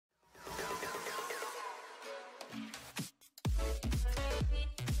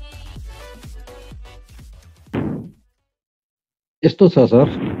यस्तो छ सर,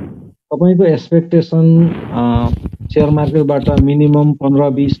 तपाईको एक्सपेक्टेसन शेयर मार्केटबाट मिनिमम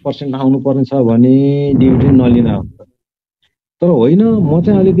 15-20% आउनुपर्ने छ भने डिभिडेन्ड नलिँदा हुन्छ। तर होइन, म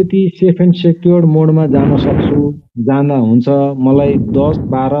चाहिँ अलिकति सेफ एन्ड सेक्योर्ड मोडमा जान सक्छु, जाँदा हुन्छ, मलाई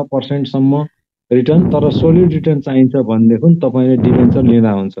 10-12% सम्म रिटर्न तर सोलिड रिटर्न चाहिन्छ भनेदेखि तपाईले डिभेन्चर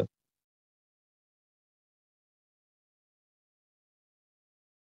लिँदा हुन्छ।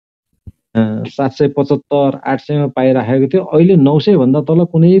 775-800 मा पाइराखेको थियो, अहिले 900 भन्दा तल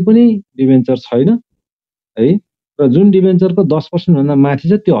कुनै पनि डिभेन्चर छैन है। र जुन डिभेन्चरको 10% भन्दा माथि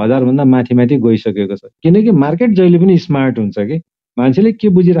छ त्यो 1000 भन्दा माथि माथि गइसकेको छ। किनकि मार्केट जहिले पनि स्मार्ट हुन्छ कि मान्छेले के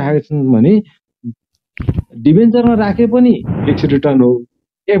बुझिराखेका छन् भने डिभेन्चरमा राखे पनि फिक्स रिटर्न हो,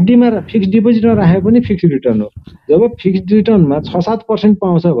 एफडी मा फिक्स डिपोजिटमा राखे पनि फिक्स रिटर्न हो। जब फिक्स रिटर्नमा 6-7%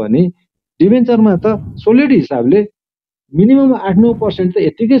 पाउँछ भने डिभेन्चरमा त सोलिड हिसाबले मिनिमम 8-9% त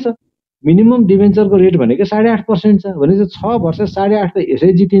यतिकै छ। मिनिमम डिभेन्चरको रेट भनेको 8.5% छ भने 6 वर्ष 8.5 त यसै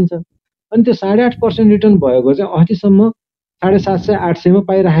जितिन्छ। अनि त्यो 8.5% रिटर्न भएको चाहिँ अस्तिसम्म 750-800 मा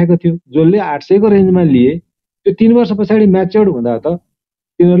पाइराखेको थियो। जसले 800 को रेन्जमा लिए त्यो 3 वर्ष पछाडि म्याच्योर्ड हुँदा त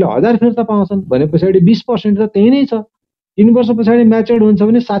तिनीहरूले 1000 फिर्ता पाउँछन् भने पछाडि 20% त त्यही नै छ। 3 वर्ष पछाडि म्याच्योर्ड हुन्छ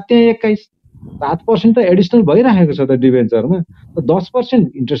भने 7-21 7% त एडिसनल भइराखेको छ त डिभेन्चरमा।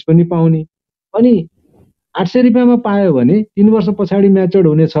 10% इन्ट्रेस्ट पनि पाउने। अनि 800 रुपैयाँमा पायो भने 3 वर्ष पछाडि म्याच्योर्ड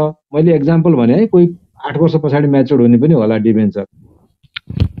हुनेछ। मैले एक्जाम्पल भने है, कोही 8 वर्ष पछाडि म्याच्योर्ड हुने पनि होला डिभेन्चर।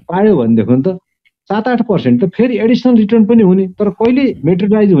 पायो भनेदेखि त 7-8% त फेरि एडिसनल रिटर्न पनि हुने। तर कहिले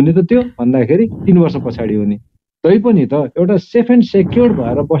मेटेरियलाइज हुने त त्यो भन्दाखेरि 3 वर्ष पछाडि हुने। तै पनि त एउटा सेफ एन्ड सेक्योर्ड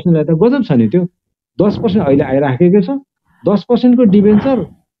भएर बस्नेलाई त गजब छ नि त्यो। 10% अहिले आइराखेको छ। 10% को डिभेन्चर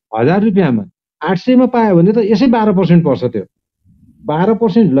 1000 रुपैयाँमा 800 मा पायो भने त यसै 12% पर्छ त्यो।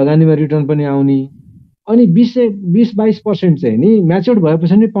 12% लगानीमा रिटर्न पनि आउने। अनि 20-22% चाहिँ नि म्याच्योर्ड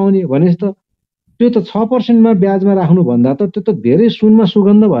भएपछि नि पाउने भनेपछि त त्यो त 6% मा ब्याजमा राख्नु भन्दा त त्यो त धेरै सुनमा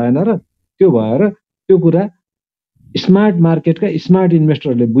सुगन्ध भएन र। त्यो भएर त्यो कुरा स्मार्ट मार्केटका स्मार्ट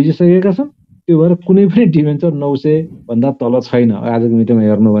इन्भेस्टरले बुझिसकेका छन्। त्यो भएर कुनै पनि डिभेन्चर 900 भन्दा तल छैन आजको मितिमा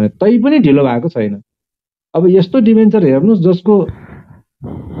हेर्नु भने, तै पनि ढिलो भएको छैन। अब यस्तो डिभेन्चर हेर्नुस् जसको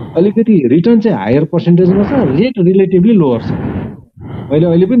अलिकति रिटर्न चाहिँ हायर पर्सेन्टेजमा छ, रेट रिलेटिभली लोअर छ। मैले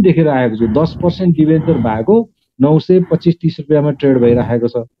अहिले पनि देखिरहेको छु 10% डिभेन्चर भएको 925-30 रुपैयाँमा ट्रेड भइरहेको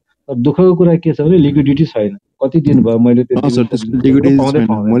छ। तर दुःखको कुरा के छ भने लिक्विडिटी छैन। कति दिन भयो मैले त्यो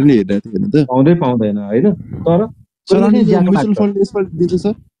पाउँदैन हैन। तर म्युचुअल फन्ड यसपालि दिन्छ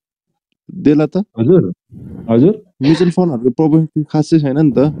सर देला त? हजुर म्युचुअल फन्डहरुको प्रोफिट खासै छैन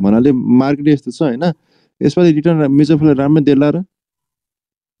नि त भन्नाले मार्केट यस्तो छ हैन। यसपालि रिटर्न म्युचुअल फन्डले राम्रो देला र?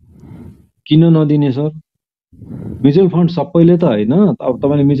 किन नदिने सर? म्युचुअल फन्ड सबैले त हैन। अब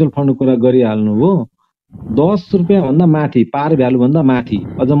तपाईले म्युचुअल फन्डको कुरा गरिहाल्नु हो। 10 रुपैयाँ भन्दा माथि पार भ्यालु भन्दा माथि,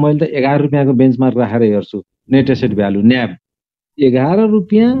 अझ मैले त 11 रुपैयाँको बेन्चमार्क राखेर हेर्छु नेट एसेट भ्यालु न्याब। 11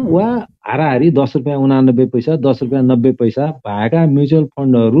 रुपैयाँ वा हाराहारी 10 रुपैयाँ 89 पैसा 10 रुपैयाँ 90 पैसा भएका म्युचुअल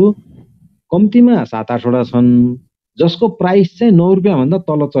फन्डहरु कम्तीमा 7-8 वटा छन् जसको प्राइस चाहिँ 9 रुपैयाँ भन्दा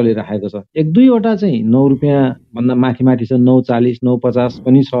तल चलिरहेको छ। 1-2 वटा चाहिँ 9 रुपैयाँ भन्दा माथि माथि छ, 9.40 9.50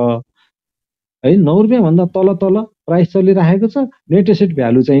 पनि छ है। 9 रुपैयाँ भन्दा तल प्राइस चलिरहेको छ। नेट एसेट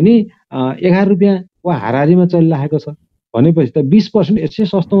भ्यालु चाहिँ नि 11 रुपैयाँ वा हाराहारीमा चलिरहेको छ भनेपछि त 20% यसै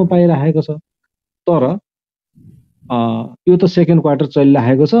सस्तोमा पाइरहेको छ। तर यो त सेकेन्ड क्वार्टर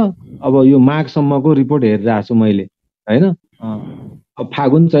चलिरहेको छ। अब यो माघसम्मको रिपोर्ट हेरिरहेको छु मैले हैन। अब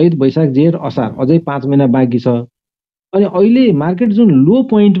फागुन चैत वैशाख जेठ असार अझै 5 महिना बाँकी छ। अनि अहिले मार्केट जुन लो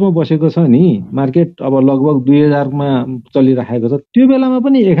पोइन्टमा बसेको छ नि, मार्केट अब लगभग 2000 मा चलिरहेको छ, त्यो बेलामा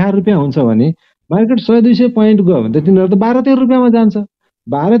पनि 11 रुपैयाँ हुन्छ भने मार्केट 100-200 पोइन्ट गयो भने त तिनीहरु त 12-13 रुपैयाँमा जान्छ।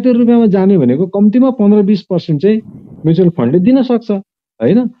 12-13 रुपैयाँमा जाने भनेको कम्तीमा 15-20% चाहिँ म्युचुअल फन्डले दिन सक्छ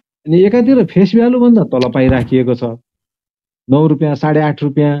हैन। अनि एकातिर फेस भ्यालु भन्दा तल पाइराखिएको छ 9 रुपैयाँ 8.5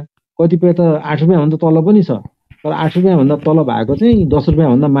 रुपैयाँ, कतिपय त 8 रुपैयाँ भन्दा तल पनि छ। तर 8 रुपैयाँ भन्दा तल भएको चाहिँ 10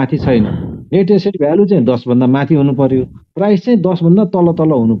 रुपैयाँ भन्दा माथि छैन। नेट एसेट भ्यालु चाहिँ 10 भन्दा माथि हुनु पर्यो, प्राइस चाहिँ 10 भन्दा तल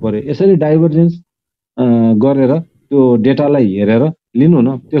हुनु पर्यो। यसरी डाइभर्जेन्स गरेर त्यो डेटालाई हेरेर लिनु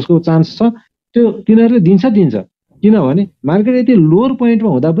न, त्यसको चान्स छ। त्यो तिनीहरुले दिन्छ किनभने मार्केट यति लोअर पोइन्टमा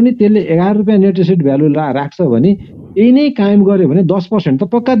हुँदा पनि त्यसले 11 रुपैयाँ नेट एसेट भ्यालु राख्छ भने यही नै कायम गर्यो भने 10% त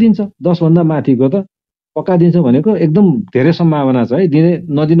पक्का दिन्छ। 10 भन्दा माथिको त पक्का दिन्छ भनेको एकदम धेरै सम्भावना छ है, दिने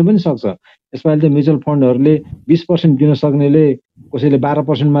नदिनु पनि सक्छ। यसपालि त म्युचुअल फन्डहरुले 20% दिन सक्नेले कसैले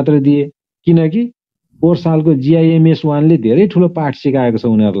 12% मात्र दिए किनकि पोहोर सालको GIMS 1 ले धेरै ठूलो पाठ सिकाएको छ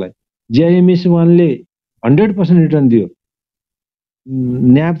उनीहरुलाई। GIMS 1 ले 100% रिटर्न दियो।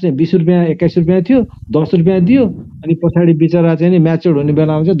 न्याब चाहिँ 20 रुपैयाँ 21 रुपैयाँ थियो, 10 रुपैयाँ दियो। अनि पछाडि बिचरा चाहिँ नि म्याच्योर्ड हुने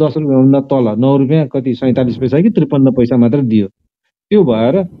बेलामा चाहिँ 10 रुपैयाँ भन्दा तल 9 रुपैयाँ कति 47 पैसा कि 53 पैसा मात्र दियो। त्यो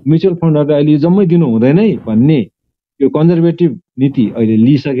भएर म्युचुअल फन्डहरुले अहिले जम्मै दिनु हुँदैन है भन्ने यो कन्जर्भेटिभ नीति अहिले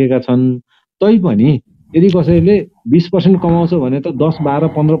लिइसकेका छन्। तैपनि यदि कसैले 20% कमाउँछ भने त 10, 12,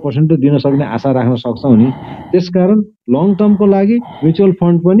 15% दिन सक्ने आशा राख्न सक्छौँ नि। त्यसकारण लङ टर्मको लागि म्युचुअल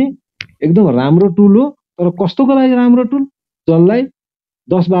फन्ड पनि एकदम राम्रो टुल हो। तर कस्तोको लागि राम्रो टुल? जसलाई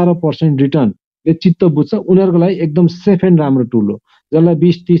 10, 12% रिटर्नले चित्त बुझ्छ उनीहरूको लागि एकदम सेफ एन्ड राम्रो टुल हो। जसलाई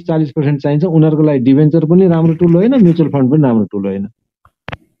 20, 30, 40% चाहिन्छ उनीहरूको लागि डिभेन्चर पनि राम्रो टुल होइन, म्युचुअल फन्ड पनि राम्रो टुल होइन।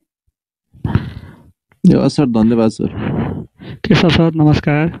 सर धन्यवाद सर। केशव सर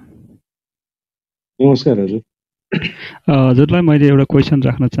नमस्कार। नमस्कार हजुर। हजुरलाई मैले एउटा क्वेसन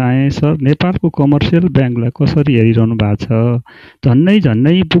राख्न चाहेँ सर। नेपालको कमर्सियल ब्याङ्कलाई कसरी हेरिरहनु भएको छ?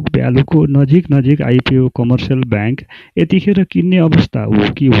 झन्नै बुक भ्यालुको नजिक आइपिओ कमर्सियल ब्याङ्क यतिखेर किन्ने अवस्था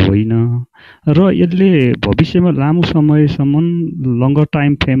हो कि होइन? र यसले भविष्यमा लामो समयसम्म लङ्गर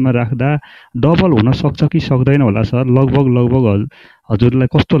टाइम फ्रेममा राख्दा डबल हुन सक्छ कि सक्दैन होला सर? लगभग हजुरलाई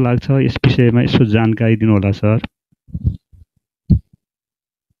कस्तो लाग्छ यस विषयमा यसो जानकारी दिनु होला सर।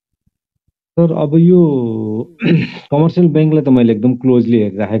 सर अब यो कमर्सियल ब्याङ्कलाई त मैले एकदम क्लोजली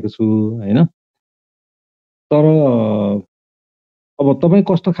हेरिराखेको छु होइन। तर अब तपाईँ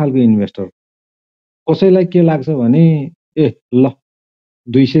कस्तो खालको इन्भेस्टर? कसैलाई के लाग्छ भने ए ल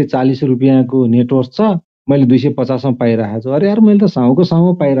 240 रुपियाँको नेटवर्थ छ, मैले 250 मा पाइराखेको छु। अरे यार मैले त साउको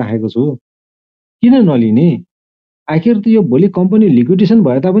साउमा पाइराखेको छु, किन नलिने? आखिर त यो भोलि कम्पनी लिक्विडेसन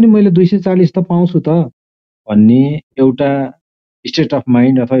भए तापनि मैले 240 त पाउँछु त भन्ने एउटा स्टेट अफ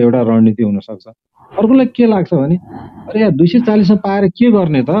माइन्ड अथवा एउटा रणनीति हुनसक्छ। अर्कोलाई के लाग्छ भने अरे यार 240 मा पाएर के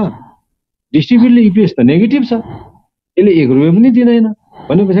गर्ने त? डिस्ट्रिब्युटेड इपिएस त नेगेटिभ छ, यसले 1 रुपियाँ पनि दिँदैन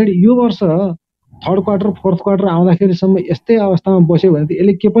भने पछाडि यो वर्ष थर्ड क्वार्टर फोर्थ क्वार्टर आउँदाखेरिसम्म यस्तै अवस्थामा बस्यो भने त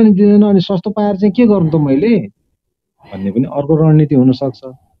यसले के पनि दिँदैन अनि सस्तो पाएर चाहिँ के गर्नु त मैले भन्ने पनि अर्को रणनीति हुनसक्छ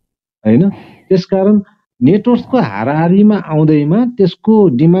होइन। त्यसकारण नेटवर्कको हाराहारीमा आउँदैमा त्यसको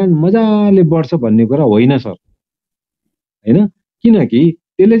डिमान्ड मजाले बढ्छ भन्ने कुरा होइन सर होइन। किनकि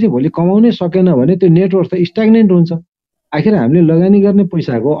त्यसले चाहिँ भोलि कमाउनै सकेन भने त्यो नेटवर्क त स्ट्याग्नेन्ट हुन्छ। आखिर हामीले लगानी गर्ने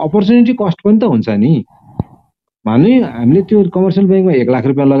पैसाको अपर्च्युनिटी कस्ट पनि त हुन्छ नि। माने हामीले त्यो कमर्सियल ब्याङ्कमा 1 लाख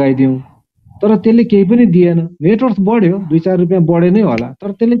रुपियाँ लगाइदियौँ तर त्यसले केही पनि दिएन, नेटवर्थ बढ्यो 2-4 रुपियाँ बढे नै होला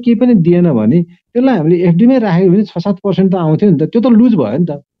तर त्यसले केही पनि दिएन भने त्यसलाई हामीले एफडीमै राख्यो भने 6-7% त आउँथ्यो नि त, त्यो त लुज भयो नि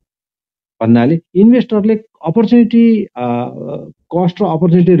त। भन्नाले इन्भेस्टरले अपर्च्युनिटी कस्ट र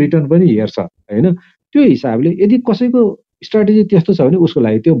अपर्च्युनिटी रिटर्न पनि हेर्छ होइन। त्यो हिसाबले यदि कसैको स्ट्राटेजी त्यस्तो छ भने उसको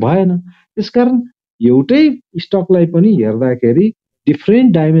लागि त्यो भएन। त्यसकारण एउटै स्टकलाई पनि हेर्दाखेरि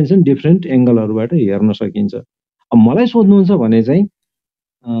डिफ्रेन्ट डाइमेन्सन डिफ्रेन्ट एङ्गलहरूबाट हेर्न सकिन्छ। अब मलाई सोध्नुहुन्छ भने चाहिँ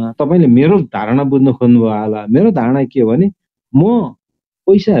तपाईले मेरो धारणा बुझ्न खोज्नुभयो होला। मेरो धारणा के भने म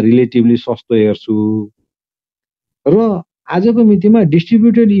पैसा रिलेटिभली सस्तो हेर्छु र आजको मितिमा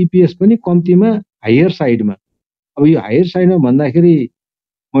डिस्ट्रिब्युटेड इपिएस पनि कम्तीमा हायर साइडमा। अब यो हायर साइडमा भन्दाखेरि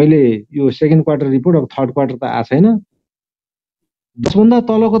मैले यो सेकेन्ड क्वार्टर रिपोर्ट अब थर्ड क्वार्टर त आएको छैन, 10 भन्दा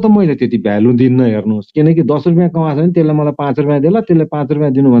तलको त मैले त्यति भ्यालु दिन्न हेर्नुहोस्। किनकि 10 रुपियाँ कमाएको छ भने त्यसले मलाई 5 रुपियाँ देला, त्यसले 5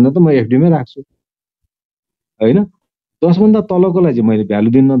 रुपियाँ दिनुभन्दा त म एफडीमै राख्छु होइन। 10 भन्दा तलकोलाई चाहिँ मैले भ्यालु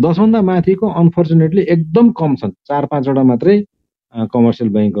दिन्न। 10 भन्दा माथिको अनफर्चुनेटली एकदम कम छन्, 4-5 वटा मात्रै कमर्सियल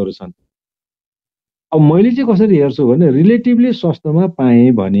ब्याङ्कहरू छन्। अब मैले चाहिँ कसरी हेर्छु भने रिलेटिभली सस्तोमा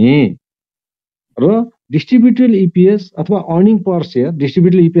पाएँ भने र डिस्ट्रिब्युटेड इपिएस अथवा अर्निङ पर सेयर,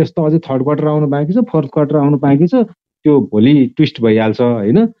 डिस्ट्रिब्युटेड इपिएस त अझै थर्ड क्वार्टर आउनु बाँकी छ, फोर्थ क्वार्टर आउनु बाँकी छ, त्यो भोलि ट्विस्ट भइहाल्छ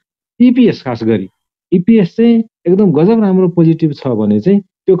होइन। इपिएस खास गरी इपिएस चाहिँ एकदम गजब राम्रो पोजिटिभ छ भने चाहिँ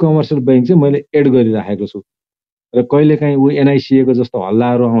त्यो कमर्सियल ब्याङ्क चाहिँ मैले एड गरिराखेको छु। र कहिलेकाहीँ ऊ एनआइसिएको जस्तो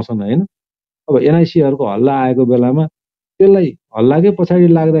हल्लाहरू आउँछन् होइन। अब एनआइसीहरूको हल्ला आएको बेलामा त्यसलाई हल्लाकै पछाडि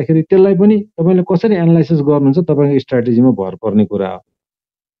लाग्दाखेरि त्यसलाई पनि तपाईँले कसरी एनालाइसिस गर्नुहुन्छ तपाईँको स्ट्राटेजीमा भर पर्ने कुरा हो।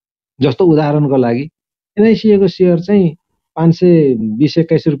 जस्तो उदाहरणको लागि एनआइसीएको सेयर चाहिँ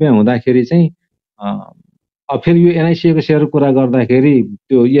 520-21 रुपियाँ हुँदाखेरि चाहिँ अब फेरि यो एनआइसीएको सेयरको कुरा गर्दाखेरि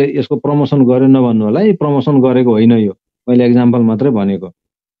त्यो यसको प्रमोसन गर्यो नभन्नु होला है, प्रमोसन गरेको होइन, यो मैले एक्जाम्पल मात्रै भनेको।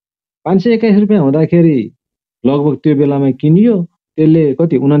 521 रुपियाँ हुँदाखेरि लगभग त्यो बेलामा किनियो, त्यसले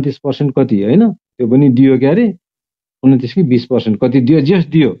कति 29% कति होइन त्यो पनि दियो के अरे, 29 कि 20% कति दियो, जस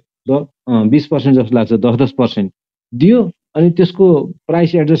दियो 20% जस्तो लाग्छ, 10% दियो। अनि त्यसको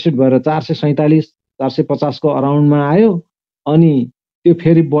प्राइस एडजस्टेड भएर 447-450 को अराउन्डमा आयो। अनि त्यो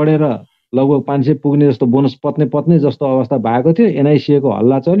फेरि बढेर लगभग 500 पुग्ने जस्तो बोनस पत्ने जस्तो अवस्था भएको थियो। एनआइसीएको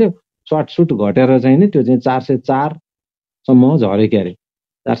हल्ला चल्यो, सर्ट सुट घटेर चाहिँ नि त्यो चाहिँ 404 सम्म झऱ्यो के अरे।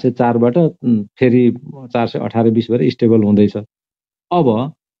 404 बाट फेरि 418-20 भएर स्टेबल हुँदैछ। अब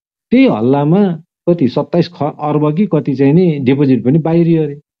त्यही हल्लामा कति 27 अर्ब कि कति चाहिँ नि डिपोजिट पनि बाहिरियो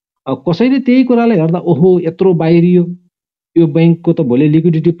अरे। अब कसैले त्यही कुरालाई हेर्दा ओहो यत्रो बाहिरियो, यो ब्याङ्कको त भोलि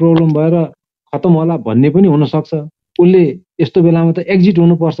लिक्विडिटी प्रब्लम भएर खतम होला भन्ने पनि हुनसक्छ उसले यस्तो बेलामा त एक्जिट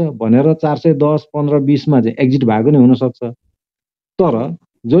हुनुपर्छ भनेर 410, 15, 20 मा चाहिँ एक्जिट भएको नै हुनसक्छ। तर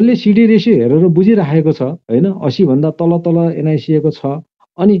जसले सिडी रेसियो हेरेर बुझिराखेको छ होइन 80 भन्दा तल तल एनआइसिएको छ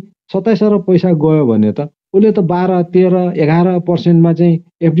अनि 27 अरब पैसा गयो भने त उसले त 12, 13, 11% चाहिँ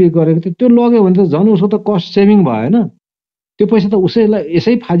एफडी गरेको थियो, त्यो लग्यो भने त झन् उसको त कस्ट सेभिङ भएन। त्यो पैसा त उसैलाई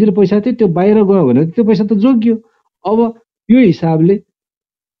यसै फाजिल पैसा थियो, त्यो बाहिर गयो भने त्यो पैसा त जोगियो। अब यो हिसाबले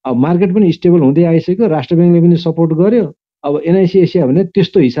अब मार्केट पनि स्टेबल हुँदै आइसक्यो, राष्ट्र ब्याङ्कले पनि सपोर्ट गर्यो। अब एनआइसी एसिया भने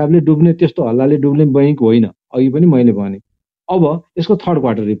त्यस्तो हिसाबले डुब्ने, त्यस्तो हल्लाले डुब्ने बैङ्क होइन, अघि पनि मैले भने। अब यसको थर्ड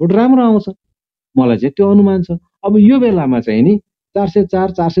क्वार्टर रिपोर्ट राम्रो आउँछ, मलाई चाहिँ त्यो अनुमान छ। अब यो बेलामा चाहिँ नि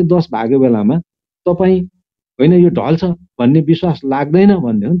 404, 410 भएको बेलामा तपाईँ होइन यो ढल्छ भन्ने विश्वास लाग्दैन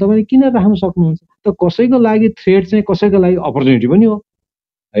भन्ने हो, तपाईँले किन राख्न सक्नुहुन्छ? त कसैको लागि थ्रेट चाहिँ कसैको लागि अपर्च्युनिटी पनि हो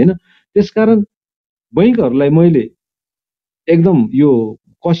होइन। त्यसकारण बैङ्कहरूलाई मैले एकदम यो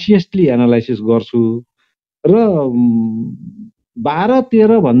कसियसली एनालाइसिस गर्छु र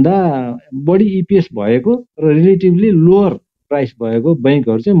 12-13 भन्दा बढी इपिएस भएको र रिलेटिभली लोअर प्राइस भएको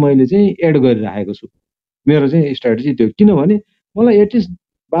बैङ्कहरू चाहिँ मैले चाहिँ एड गरिराखेको छु। मेरो चाहिँ स्ट्राटेजी त्यो, किनभने मलाई एटलिस्ट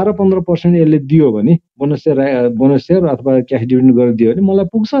 12-15% यसले दियो भने बोनस सेयर अथवा क्यास डिभिडेन्ड गरेर दियो भने मलाई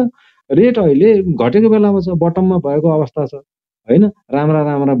पुग्छ। रेट अहिले घटेको बेलामा छ, बटममा भएको अवस्था छ होइन। राम्रा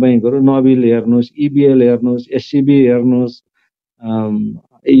राम्रा बैङ्कहरू नबिल हेर्नुहोस्, इबिएल हेर्नुहोस्, एससिबी हेर्नुहोस्,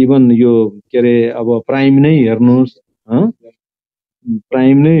 इभन यो के अरे अब प्राइम नै हेर्नुहोस्,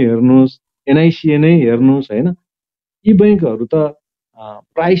 एनआइसिए नै हेर्नुहोस् होइन। यी बैङ्कहरू त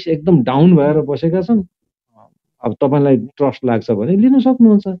प्राइस एकदम डाउन भएर बसेका छन्। अब तपाईँलाई ट्रस्ट लाग्छ भने लिन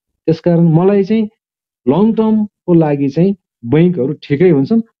सक्नुहुन्छ। त्यसकारण मलाई चाहिँ लङ टर्मको लागि चाहिँ बैङ्कहरू ठिकै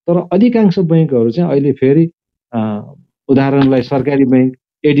हुन्छन्, तर अधिकांश बैङ्कहरू चाहिँ अहिले फेरि उदाहरणलाई सरकारी बैङ्क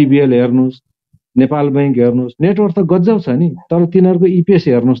एडिबिएल हेर्नुहोस्, नेपाल बैङ्क हेर्नुहोस्, नेटवर्क त गजब छ नि, तर तिनीहरूको इपिएस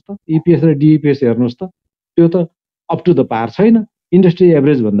हेर्नुहोस् त, इपिएस र डिइपिएस हेर्नुहोस् त, त्यो त अप टु द पार छैन, इन्डस्ट्री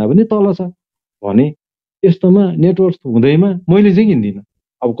एभरेज भन्दा पनि तल छ भने यस्तोमा नेटवर्क हुँदैमा मैले चाहिँ किन्दिनँ।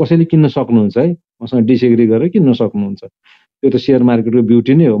 अब कसैले किन्न सक्नुहुन्छ है, मसँग डिसएग्री गरेर किन्न सक्नुहुन्छ, त्यो त सेयर मार्केटको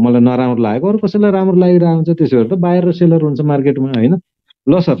ब्युटी नै हो। मलाई नराम्रो लागेको अरू कसैलाई राम्रो लागिरहेको हुन्छ, त्यसो भएर त बायर र सेलर हुन्छ मार्केटमा होइन।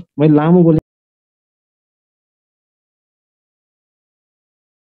 ल सर, मैले लामो बोले।